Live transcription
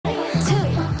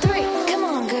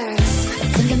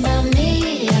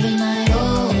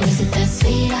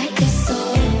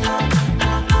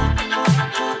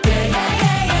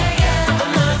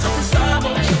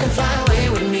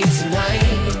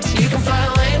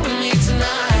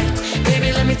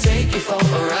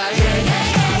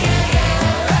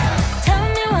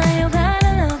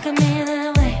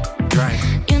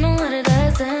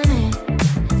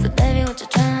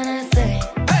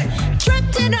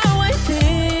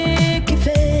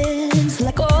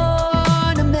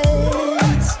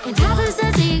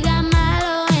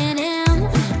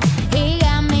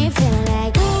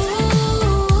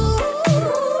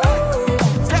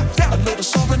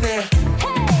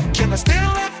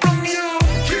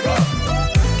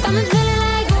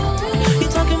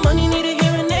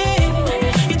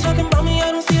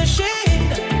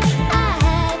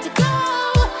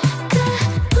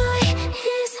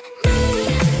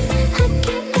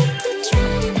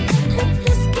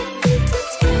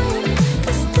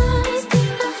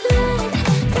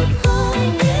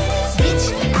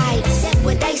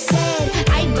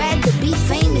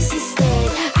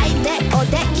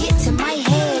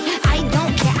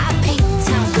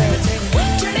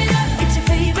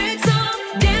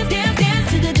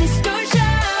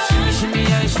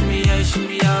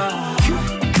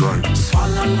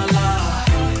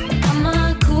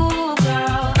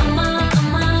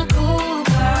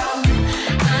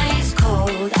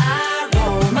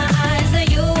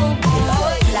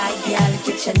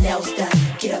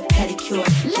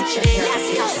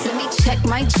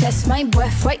my chest, my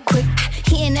breath right quick.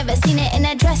 He ain't never seen it in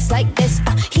a dress like this.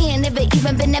 He ain't never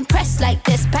even been impressed like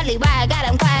this. Probably why I got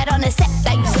him quiet on the set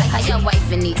like this. How your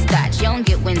wife in needs thoughts, you don't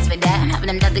get wins for that. I'm having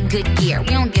another good year, we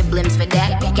don't get blimps for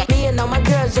that. Me and all my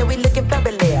girls, yeah, we